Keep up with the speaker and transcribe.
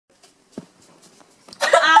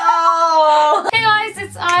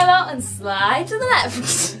and slide to the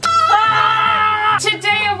left. Today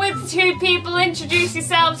I'm with two people. Introduce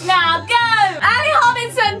yourselves now. Go! Ellie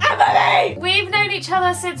Harbinson! Emily! We've known each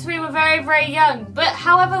other since we were very, very young, but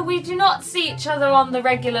however, we do not see each other on the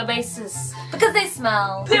regular basis. Because they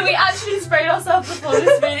smell. No, we actually sprayed ourselves before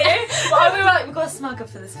this video. But we were like, we've got to smell good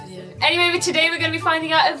for this video. Anyway, today we're going to be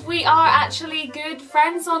finding out if we are actually good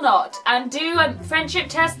friends or not, and do a friendship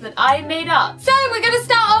test that I made up. So we're going to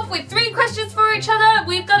start off with 3 questions for each other.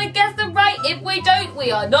 We've got to guess them right. If we don't,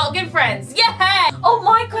 we are not good friends. Yeah! Oh,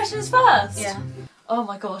 my questions first? Yeah. Oh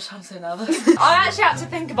my gosh, I'm so nervous. I actually have to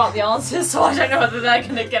think about the answers, so I don't know whether they're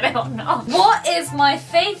going to get it or not. What is my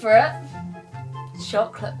favourite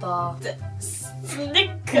chocolate bar?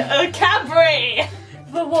 Cadbury!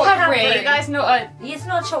 But what? Cadbury? That's not a... It's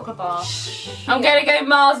not a chocolate bar. I'm going to go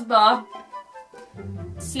Mars bar.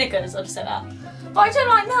 Snickers, I'll just say that. But I don't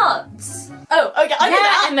like nuts. Oh, okay, I do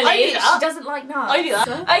that. Emily, I do that. she doesn't like nuts. I do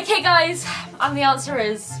that. Okay, guys, and the answer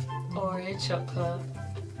is Oreo chocolate.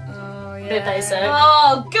 Oh, yeah. Bit basic.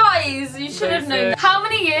 Oh, guys, you should have known. How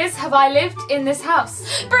many years have I lived in this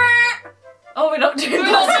house? Oh, we're not doing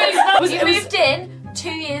that. You moved in 2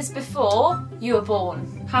 years before you were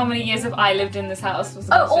born. How many years have I lived in this house?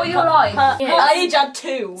 Oh, all your life. Yes. Age at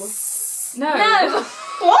 2. No. No.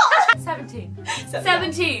 What? 17.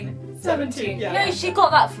 17. Yeah. No, she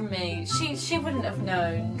got that from me. She wouldn't have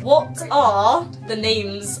known. What are the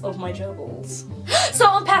names of my gerbils?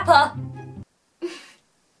 Salt and pepper.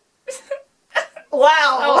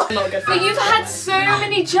 Wow! Oh. Not good. But you've had so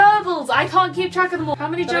many gerbils. I can't keep track of them all. How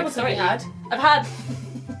many gerbils have you had? I've had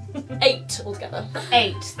 8 altogether.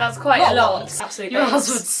 8. That's quite Not a lot. Absolutely. Your house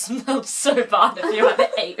would smell so bad if you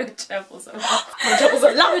had 8 gerbils. My gerbils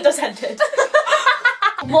are lavender scented.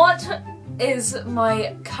 What is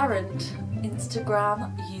my current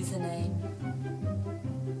Instagram username?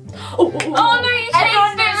 Oh, Oh no, you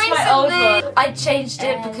Everyone changed it knows my old recently. one. I changed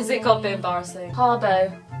it because it got a bit embarrassing.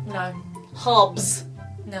 Harbo. No. Harbs.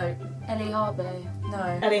 No. Ellie Harbo. No.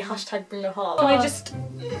 Any hashtag bring the harb. Can I just...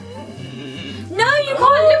 No, you can't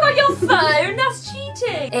look on your phone. That's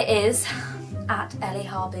cheating. It is at Ellie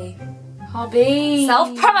Harby. Harby.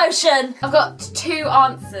 Self-promotion. I've got 2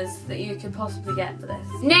 answers that you could possibly get for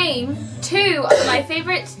this. Name 2 of my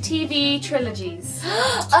favourite TV trilogies.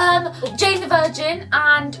 Jane the Virgin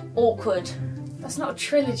and Awkward. That's not a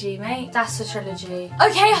trilogy, mate. That's a trilogy.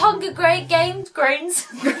 Okay, Hunger Games. Grains.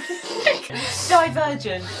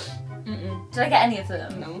 Divergent. Did I get any of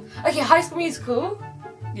them? No. Okay, High School Musical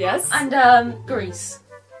Yes. and Grease.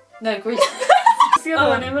 No, Grease. What's the other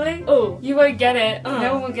one, Emily? Oh. You won't get it.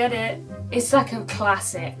 No one will get it. It's like a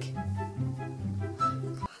classic.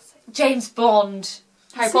 James Bond.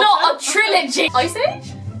 Harry It's Potter. not a trilogy. Ice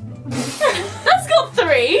Age? That's got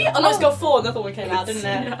 3! Oh no, it's got 4. Another one came out, didn't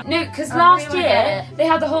it? No, because I last really wanna year get they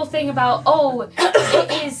had the whole thing about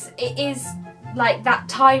it is like that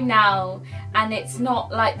time now, and it's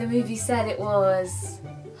not like the movie said it was.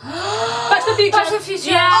 Back to the Future. Back to the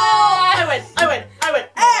Future. Yeah. Oh, I win.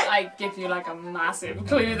 Hey! I give you like a massive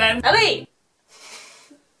clue then. Ellie!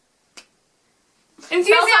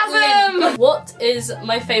 Enthusiasm. What is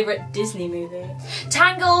my favourite Disney movie?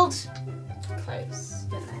 Tangled. Close.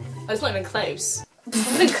 Oh, it's not even close.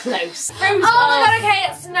 Not even close. Oh my god, okay,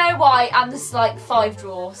 it's Snow White and this like 5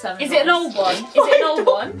 drawer, 7 Is it an old one? Is it an old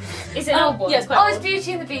one? Is it an old one? Yeah, it's quite Oh, old. it's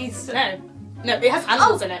Beauty and the Beast. No, it has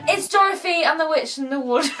animals in it. It's Dorothy and the Witch in the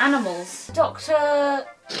Wood. Animals. Doctor...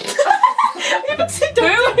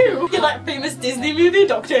 Doctor Who? You like famous Disney movie,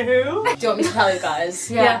 Doctor Who? Do you want me to tell you guys?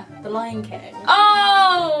 Yeah. The Lion King.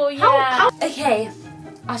 Oh, yeah. Okay.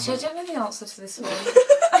 Actually, I don't know the answer to this one.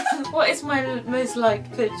 What is my most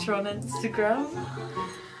liked picture on Instagram?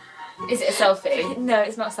 Is it a selfie? No,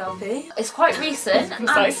 it's not a selfie. It's quite recent.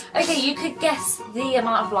 Precise. And, okay, you could guess the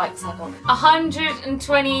amount of likes I got.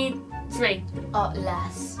 123.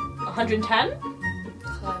 Less. 110?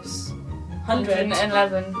 Close. 100.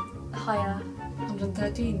 111. Higher.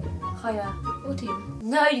 113. Higher. 14.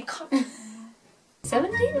 No, you can't.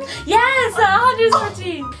 17? Yes,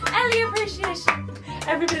 113. Ellie appreciation.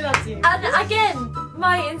 Everybody loves you. And again,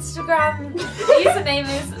 my Instagram username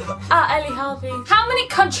is Ellie Harvey. How many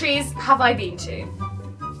countries have I been to?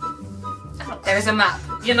 There is a map.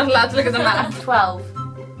 You're not allowed to look at the map. 12.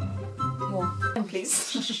 More.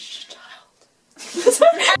 Please.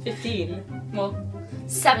 Child. 15. More.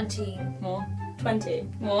 17. More. 20.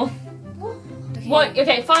 More. Okay. What?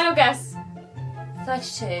 Okay, final guess.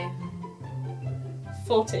 32.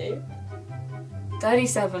 40.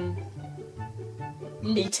 37.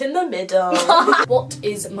 Meet in the middle. What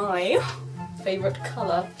is my favourite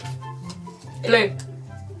colour? Blue.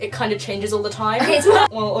 it kind of changes all the time. Okay, it's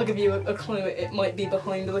well, I'll give you a clue. It might be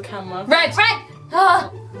behind the camera. Red!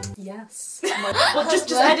 Yes. Well,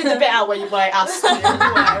 just edit the bit out where I asked you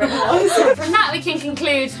where it was. From that we can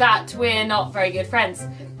conclude that we're not very good friends.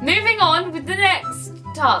 Moving on with the next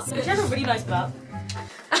task. You're really nice about.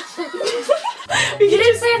 You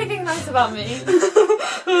didn't say anything nice about me.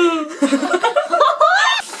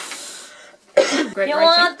 Great You writing.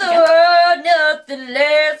 want the world, nothing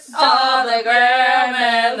less. All the gram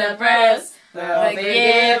and the press. They'll be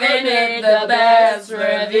giving it the best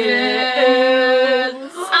reviews.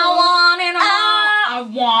 I want it all. I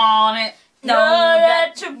want it. Know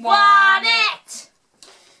that you want it.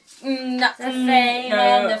 Not the fame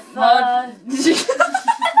and the fun.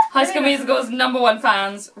 High School Musical's #1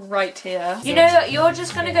 fans right here. You know, you're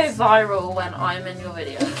just gonna go viral when I'm in your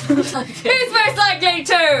video. Who's most likely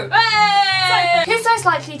to? Hey! Who's most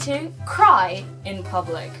likely to cry in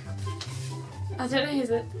public? I don't know who's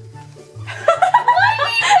it.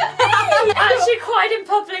 I actually cried in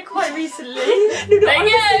public quite recently. There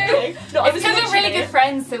you go. No, It's because we're really good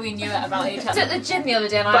friends, so we knew it about each I was other. at the gym the other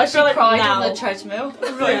day and But I I feel actually like cried now- on the treadmill.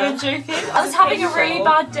 I'm not Yeah. even joking. I was having a really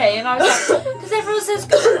bad day and I was like, because everyone says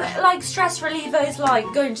like stress reliever is like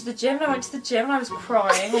going to the gym. And I went to the gym and I was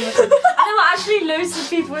crying. And there were actually loads of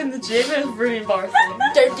people in the gym. It was really embarrassing.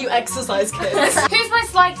 Don't do exercise, kids. Who's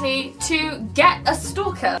most likely to get a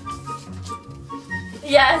stalker?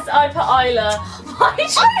 Yes, I put Isla. Why did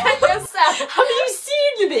you get yourself? Have you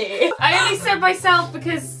seen me? I only said myself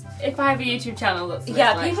because if I have a YouTube channel, that's the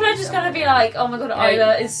Yeah, most people likely are just to. gonna be like, oh my god,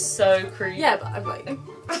 Isla is so creepy. Yeah, but I'm like.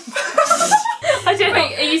 I don't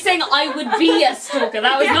Wait, are you saying I would be a stalker?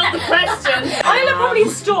 That was not the question. Isla probably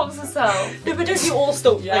stalks herself. No, but don't you all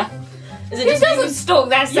stalk? Yeah. Is it Who just doesn't stalk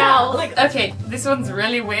themselves? like- Okay, this one's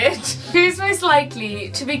really weird. Who's most likely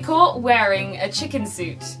to be caught wearing a chicken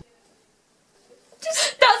suit?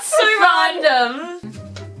 That's so random.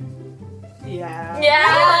 Yeah.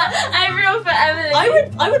 Yeah, everyone for Emily.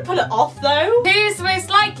 I would put it off though. Who's most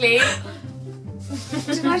likely?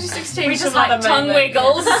 Did I just We exchange just some had like a tongue moment.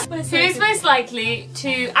 wiggles? Who's most likely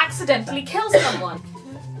to accidentally kill someone?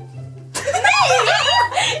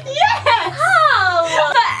 Yeah.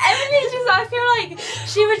 How? But Emily just, I feel like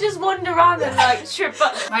she would just wander around and like trip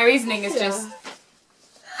up. My reasoning is just.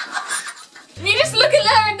 You just look at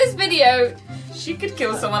her in this video. She could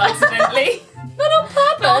kill someone accidentally. Not on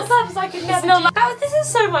purpose. Not on purpose, I could never not do like- that. This is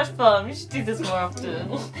so much fun. We should do this more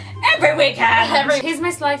often. Every weekend. Who's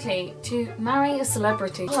most likely to marry a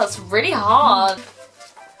celebrity? Oh, that's really hard.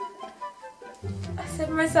 I said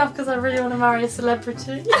myself because I really want to marry a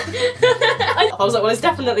celebrity. I was like, well, it's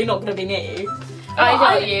definitely not going to be me.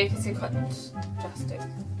 I know you because you're quite drastic.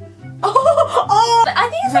 Oh, But I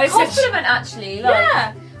think it's No, a it's a compliment actually. Like,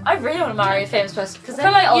 Yeah. I really want to marry a famous person because I then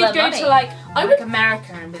feel like all you'd their go money. to like I would-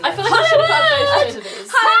 America and be I like, feel like I should have had both interviews.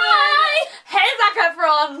 Hi! Hey, Zac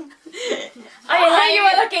Efron! I know you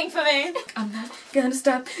were looking for me. I'm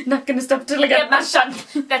not gonna stop till I get my shot.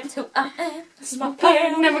 That's who I am. That's my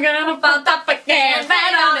plan, never gonna fall up again.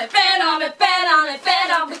 Bet on it, bet on it, bet on it,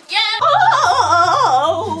 bet on it, yeah.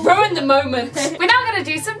 Oh. Ruin the moment. We're now gonna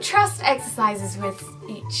do some trust exercises with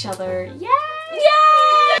each other. Yay!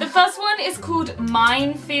 Yeah! The first one is called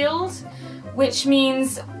minefield, which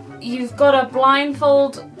means you've got to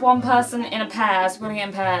blindfold one person in a pair, so we're gonna get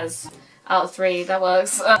in pairs. Out of 3, that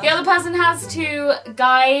works. The other person has to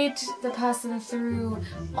guide the person through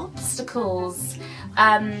obstacles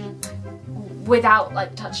without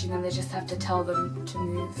like touching them. They just have to tell them to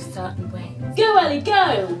move certain ways. Go, Ellie,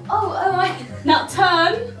 go. Oh, Now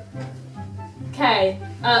turn. Okay.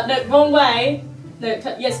 No, wrong way. No,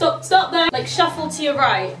 yeah, stop there. Like shuffle to your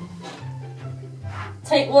right.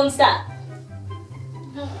 Take one step.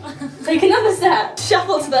 Take another step.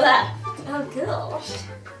 Shuffle to the left. oh gosh.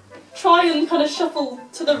 Try and kind of shuffle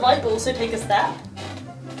to the right, but also take a step.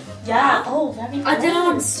 Yeah. Oh, very good. I didn't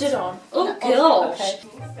know I'm stood on. Oh gosh.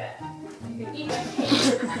 Okay.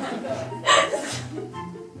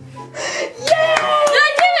 Yeah! Did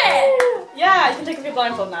I do it? Yeah, you can take off your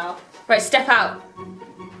blindfold now. Right, step out.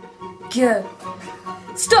 Go.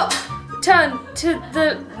 Stop. Turn to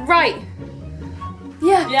the right.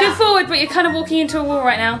 Yeah, Yeah. go forward, but you're kind of walking into a wall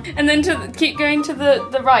right now. And then keep going to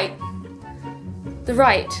the right. The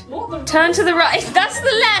right. What? Turn to the right. That's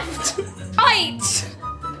the left. Right.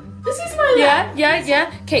 This is my left.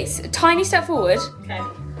 Yeah. Okay, tiny step forward. Okay.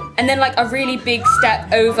 And then like a really big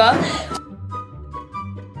step over.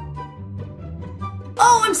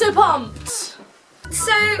 Oh, I'm so pumped.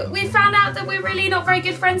 So we found out that we're really not very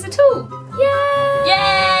good friends at all. Yay!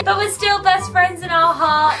 Yay! But we're still best friends in our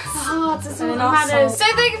hearts. Hearts is all And that our matters. souls.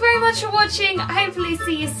 So thank you very much for watching. Hopefully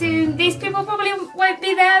see you soon. These people probably won't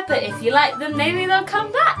be there, but if you like them, maybe they'll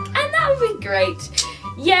come back, and that would be great.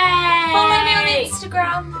 Yay! Follow me on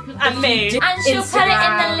Instagram. And me. And she'll put it in the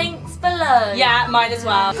Instagram. links below. Yeah, mine as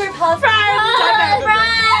well. Group hug. Friends.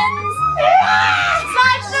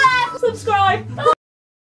 Friends! Subscribe.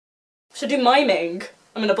 Should I do miming?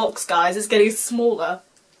 I'm in a box, guys. It's getting smaller.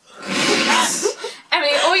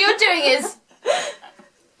 Emily, all you're doing is...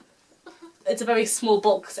 It's a very small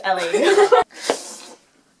box, Ellie.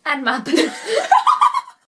 And my